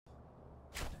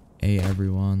Hey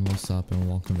everyone, what's up and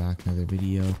welcome back to another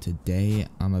video. Today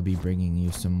I'm gonna be bringing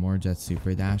you some more Jett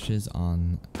super dashes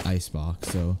on IceBox.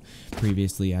 So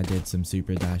previously I did some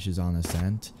super dashes on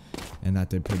Ascent and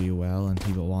that did pretty well and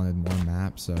people wanted more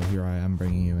maps, so here I am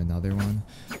bringing you another one.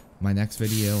 My next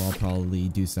video I'll probably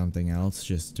do something else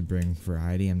just to bring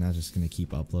variety. I'm not just gonna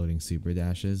keep uploading super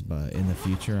dashes, but in the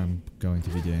future I'm going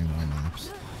to be doing more maps.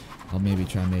 I'll maybe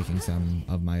try making some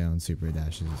of my own super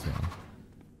dashes as well.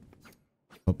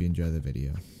 Hope you enjoy the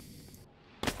video.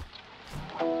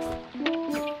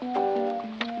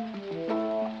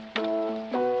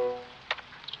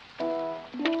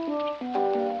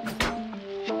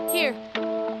 Here.